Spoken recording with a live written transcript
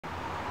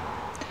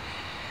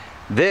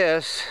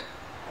This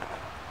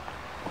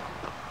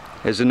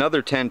is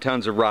another 10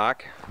 tons of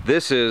rock.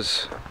 This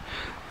is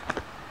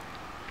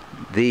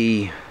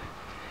the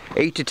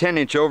 8 to 10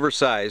 inch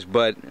oversized,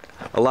 but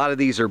a lot of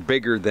these are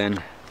bigger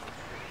than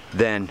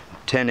 10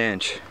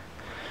 inch,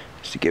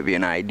 just to give you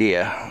an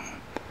idea.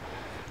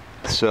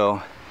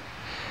 So,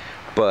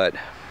 but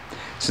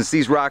since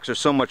these rocks are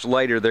so much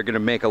lighter, they're going to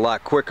make a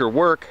lot quicker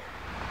work.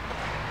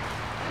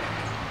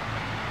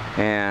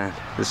 And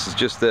this is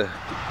just the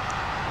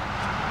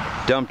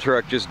dump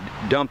truck, just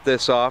dump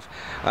this off.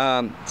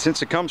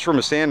 Since it comes from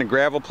a sand and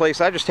gravel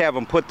place, I just have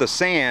them put the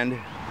sand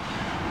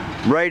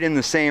right in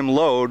the same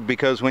load,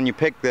 because when you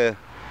pick the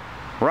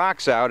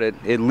rocks out,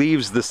 it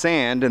leaves the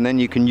sand, and then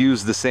you can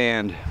use the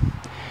sand.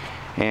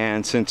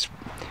 And since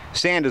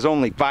sand is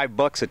only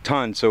 $5 a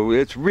ton, so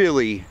it's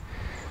really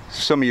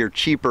some of your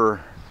cheaper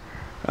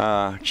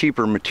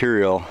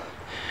material,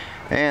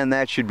 and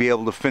that should be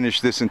able to finish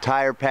this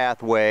entire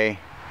pathway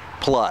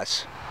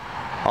plus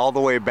all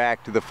the way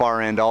back to the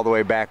far end, all the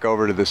way back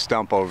over to the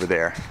stump over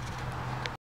there.